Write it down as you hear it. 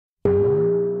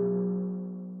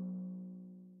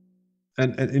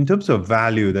And in terms of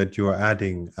value that you're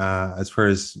adding, as far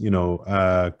as,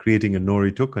 creating a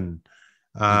Nori token,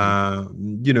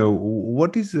 Mhm.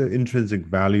 what is the intrinsic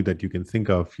value that you can think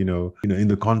of, in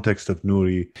the context of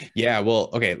Nori? Yeah, well,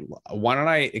 okay. Why don't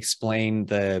I explain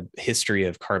the history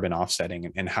of carbon offsetting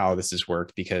and how this has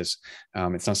worked? Because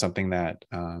it's not something that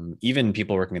even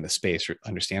people working in the space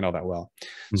understand all that well.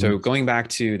 So, Hmm. going back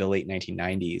to the late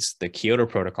 1990s, the Kyoto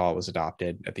Protocol was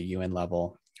adopted at the UN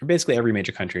level. Basically, every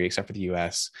major country except for the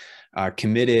US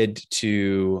committed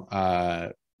to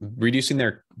reducing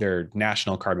their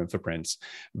national carbon footprints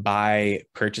by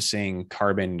purchasing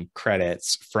carbon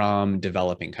credits from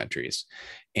developing countries.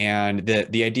 And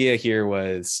the idea here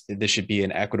was this should be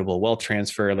an equitable wealth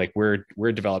transfer. Like we're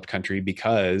a developed country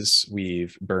because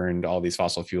we've burned all these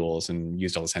fossil fuels and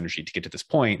used all this energy to get to this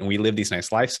point, and we live these nice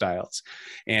lifestyles.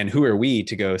 And who are we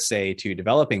to go say to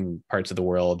developing parts of the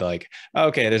world like,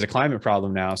 okay, there's a climate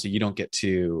problem now, so you don't get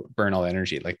to burn all the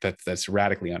energy? Like that's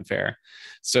radically unfair.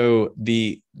 So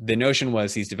the notion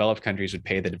was these developed countries would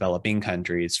pay the developing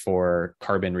countries for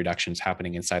carbon reductions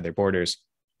happening inside their borders.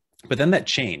 But then that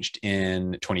changed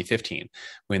in 2015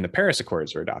 when the Paris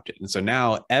Accords were adopted. And so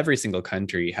now every single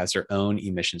country has their own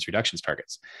emissions reductions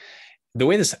targets. The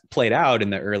way this played out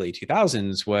in the early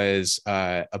 2000s was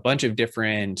a bunch of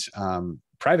different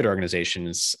private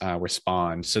organizations were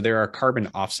spawned. So there are carbon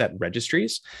offset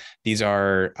registries. These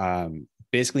are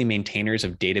basically maintainers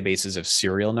of databases of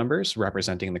serial numbers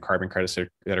representing the carbon credits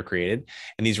that are created.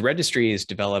 And these registries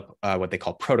develop what they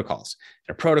call protocols.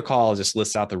 And a protocol just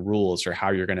lists out the rules for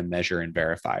how you're going to measure and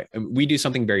verify. And we do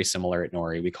something very similar at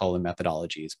Nori. We call them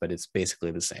methodologies, but it's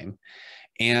basically the same.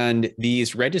 And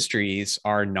these registries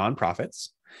are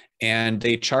nonprofits, and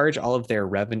they charge all of their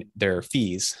revenue, their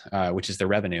fees, which is the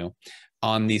revenue,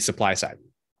 on the supply side.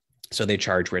 So they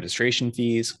charge registration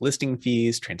fees, listing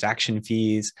fees, transaction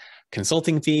fees,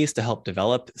 consulting fees to help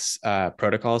develop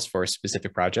protocols for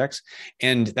specific projects.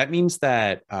 And that means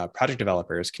that project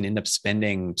developers can end up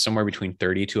spending somewhere between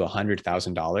 $30,000 to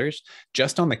 $100,000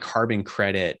 just on the carbon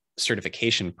credit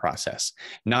certification process,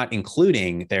 not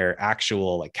including their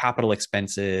actual like capital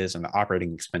expenses and the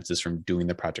operating expenses from doing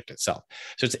the project itself.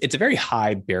 So it's a very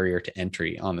high barrier to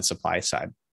entry on the supply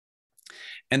side.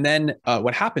 And then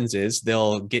what happens is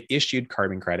they'll get issued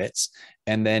carbon credits.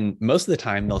 And then most of the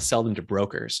time they'll sell them to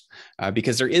brokers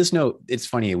because there is no, it's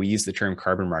funny, we use the term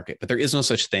carbon market, but there is no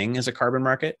such thing as a carbon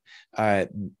market. Uh,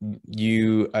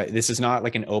 this is not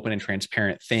like an open and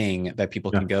transparent thing that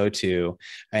people Yeah. can go to.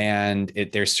 And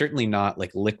there's certainly not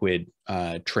like liquid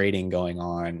trading going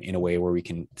on in a way where we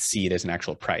can see it as an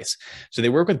actual price. So they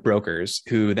work with brokers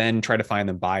who then try to find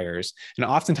them buyers. And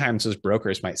oftentimes those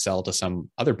brokers might sell to some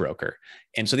other broker.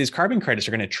 And so these carbon credits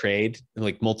are going to trade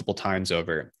like multiple times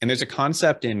over. And there's a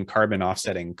concept in carbon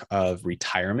offsetting of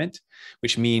retirement,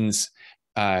 which means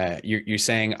you're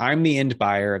saying, I'm the end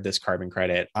buyer of this carbon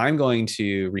credit. I'm going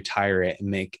to retire it and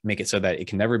make it so that it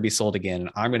can never be sold again. And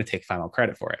I'm going to take final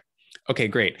credit for it. Okay,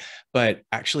 great. But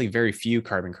actually, very few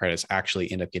carbon credits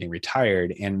actually end up getting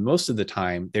retired. And most of the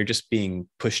time, they're just being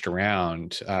pushed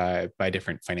around by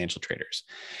different financial traders.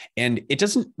 And it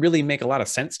doesn't really make a lot of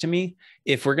sense to me.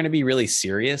 If we're going to be really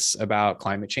serious about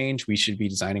climate change, we should be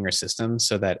designing our systems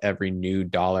so that every new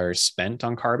dollar spent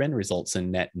on carbon results in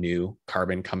net new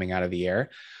carbon coming out of the air.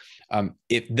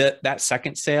 If that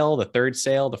second sale, the third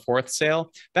sale, the fourth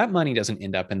sale, that money doesn't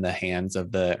end up in the hands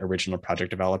of the original project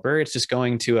developer. It's just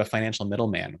going to a financial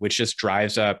middleman, which just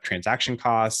drives up transaction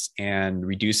costs and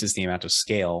reduces the amount of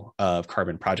scale of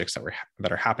carbon projects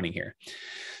that are happening here.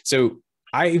 So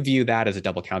I view that as a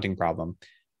double counting problem.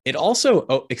 It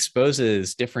also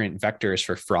exposes different vectors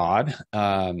for fraud.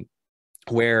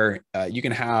 Where you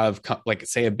can have, like,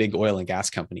 say, a big oil and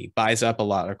gas company buys up a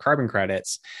lot of carbon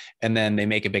credits, and then they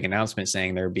make a big announcement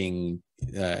saying they're being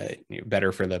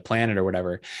better for the planet or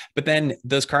whatever. But then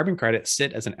those carbon credits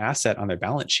sit as an asset on their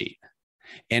balance sheet.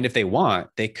 And if they want,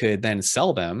 they could then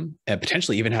sell them and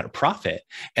potentially even at a profit.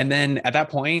 And then at that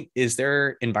point, is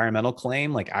their environmental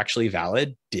claim like actually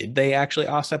valid? Did they actually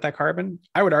offset that carbon?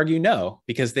 I would argue no,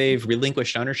 because they've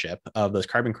relinquished ownership of those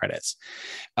carbon credits.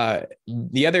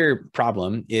 The other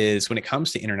problem is when it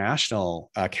comes to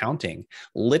international accounting,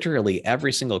 literally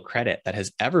every single credit that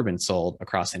has ever been sold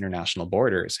across international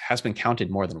borders has been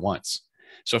counted more than once.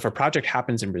 So if a project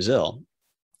happens in Brazil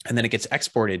and then it gets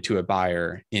exported to a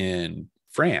buyer in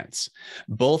France,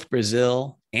 both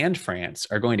Brazil and France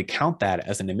are going to count that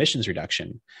as an emissions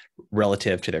reduction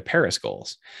relative to their Paris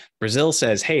goals. Brazil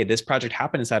says, hey, this project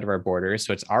happened inside of our borders,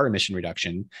 so it's our emission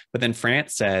reduction. But then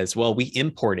France says, well, we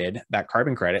imported that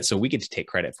carbon credit, so we get to take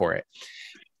credit for it.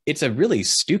 It's a really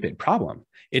stupid problem.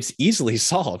 It's easily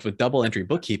solved with double entry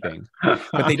bookkeeping,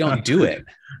 but they don't do it.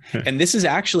 And this is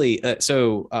actually,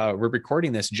 we're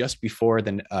recording this just before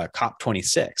the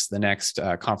COP26, the next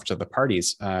Conference of the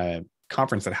Parties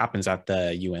conference that happens at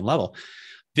the UN level.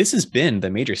 This has been the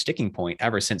major sticking point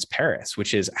ever since Paris,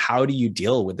 which is how do you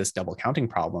deal with this double counting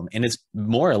problem? And it's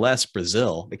more or less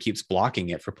Brazil that keeps blocking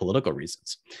it for political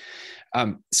reasons.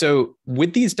 So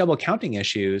with these double counting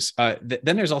issues, then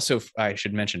there's also, I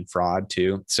should mention fraud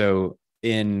too. So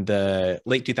in the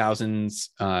late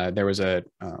 2000s, there was a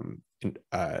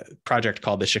project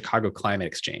called the Chicago Climate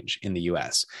Exchange in the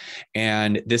US.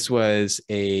 And this was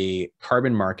a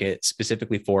carbon market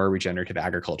specifically for regenerative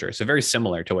agriculture. So very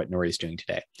similar to what Nori is doing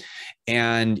today.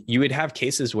 And you would have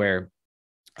cases where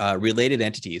related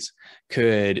entities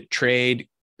could trade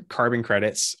carbon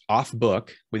credits off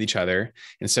book with each other.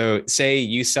 And so say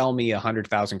you sell me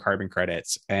 100,000 carbon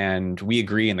credits and we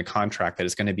agree in the contract that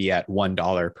it's going to be at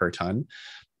 $1 per ton.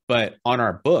 But on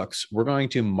our books, we're going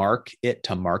to mark it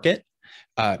to market,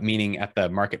 meaning at the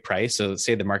market price. So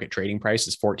say the market trading price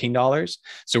is $14.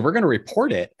 So we're going to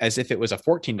report it as if it was a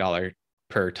 $14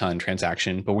 per ton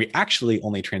transaction, but we actually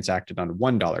only transacted on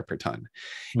 $1 per ton.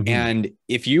 Mm-hmm. And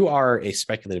if you are a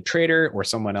speculative trader or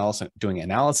someone else doing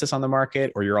analysis on the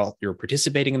market, or you're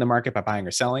participating in the market by buying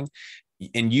or selling,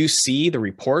 and you see the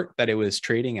report that it was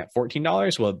trading at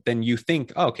 $14, well, then you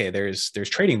think, oh, okay, there's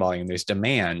trading volume, there's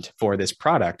demand for this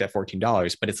product at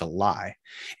 $14, but it's a lie.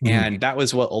 Mm-hmm. And that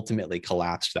was what ultimately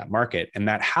collapsed that market. And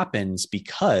that happens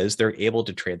because they're able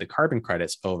to trade the carbon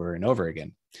credits over and over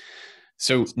again.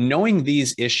 So knowing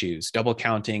these issues, double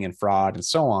counting and fraud and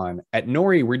so on, at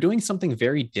Nori, we're doing something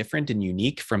very different and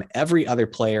unique from every other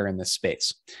player in this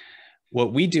space.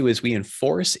 What we do is we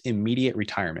enforce immediate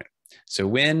retirement. So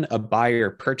when a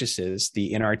buyer purchases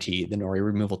the NRT, the Nori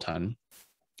removal ton,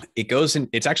 it goes in,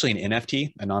 it's actually an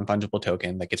NFT, a non-fungible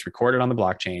token that gets recorded on the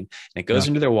blockchain, and it goes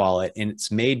into their wallet and it's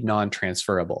made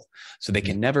non-transferable. So they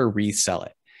can never resell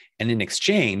it. And in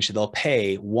exchange, they'll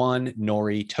pay one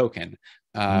Nori token.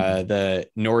 The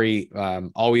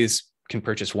Nori always can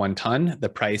purchase 1 ton. The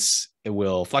price, it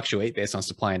will fluctuate based on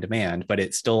supply and demand, but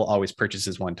it still always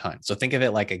purchases 1 ton. So think of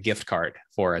it like a gift card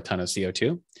for a ton of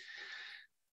CO2.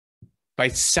 By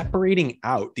separating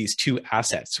out these two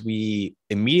assets, we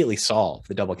immediately solve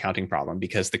the double counting problem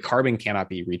because the carbon cannot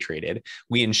be retraded.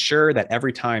 We ensure that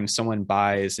every time someone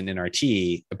buys an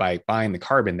NRT, by buying the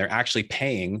carbon, they're actually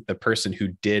paying the person who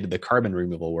did the carbon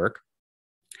removal work.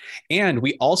 And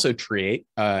we also create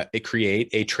a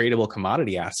tradable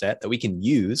commodity asset that we can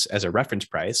use as a reference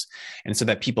price, and so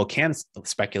that people can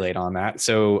speculate on that.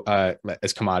 So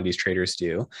as commodities traders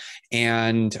do,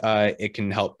 and it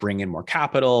can help bring in more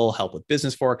capital, help with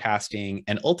business forecasting,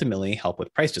 and ultimately help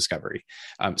with price discovery.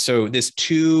 So this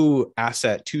two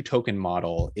token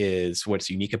model is what's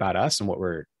unique about us and what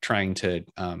we're trying to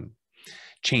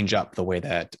change up the way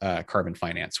that carbon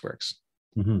finance works.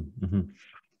 Mm-hmm, mm-hmm.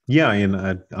 Yeah,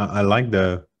 and I like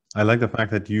the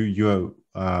fact that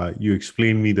you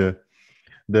explained me the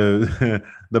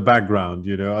the background.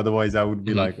 Otherwise I would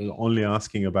be like only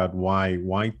asking about why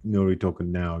Nori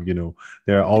token now.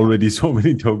 There are already so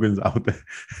many tokens out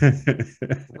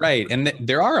there. Right, and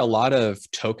there are a lot of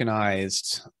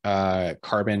tokenized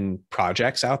carbon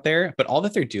projects out there, but all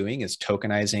that they're doing is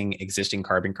tokenizing existing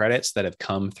carbon credits that have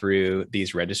come through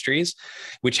these registries,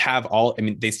 which have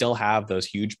they still have those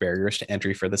huge barriers to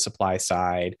entry for the supply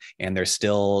side, and they're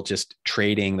still just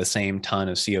trading the same ton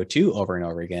of CO2 over and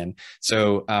over again.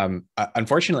 So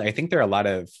unfortunately, I think there are a lot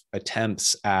of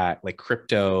attempts at like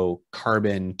crypto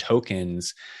carbon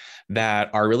tokens that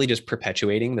are really just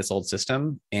perpetuating this old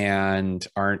system and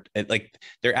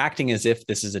they're acting as if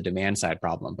this is a demand side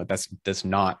problem, but that's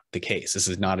not the case. This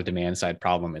is not a demand side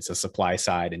problem. It's a supply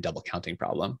side and double counting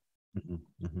problem.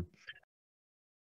 Mm-hmm, mm-hmm.